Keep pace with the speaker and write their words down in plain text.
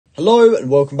Hello and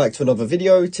welcome back to another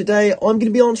video. Today I'm going to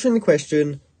be answering the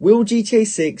question, will GTA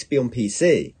 6 be on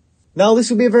PC? Now this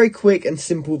will be a very quick and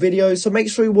simple video, so make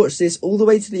sure you watch this all the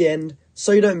way to the end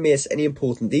so you don't miss any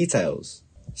important details.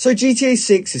 So GTA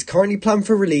 6 is currently planned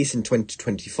for release in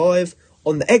 2025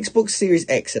 on the Xbox Series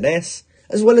X and S,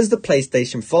 as well as the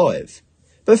PlayStation 5.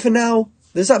 But for now,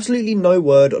 there's absolutely no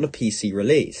word on a PC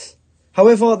release.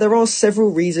 However, there are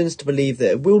several reasons to believe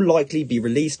that it will likely be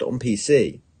released on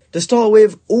PC. To start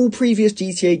with, all previous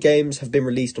GTA games have been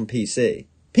released on PC.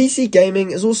 PC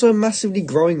gaming is also a massively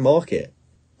growing market,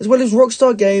 as well as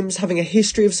Rockstar Games having a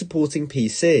history of supporting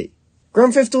PC.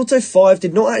 Grand Theft Auto 5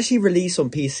 did not actually release on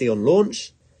PC on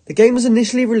launch. The game was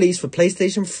initially released for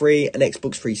PlayStation 3 and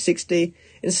Xbox 360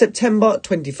 in September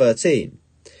 2013,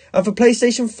 and for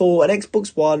PlayStation 4 and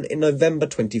Xbox One in November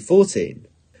 2014,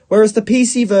 whereas the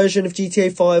PC version of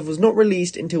GTA 5 was not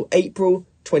released until April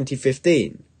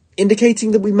 2015.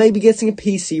 Indicating that we may be getting a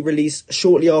PC release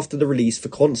shortly after the release for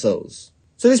consoles.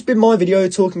 So this has been my video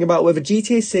talking about whether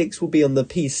GTA 6 will be on the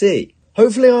PC.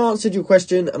 Hopefully I answered your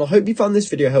question and I hope you found this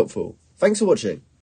video helpful. Thanks for watching.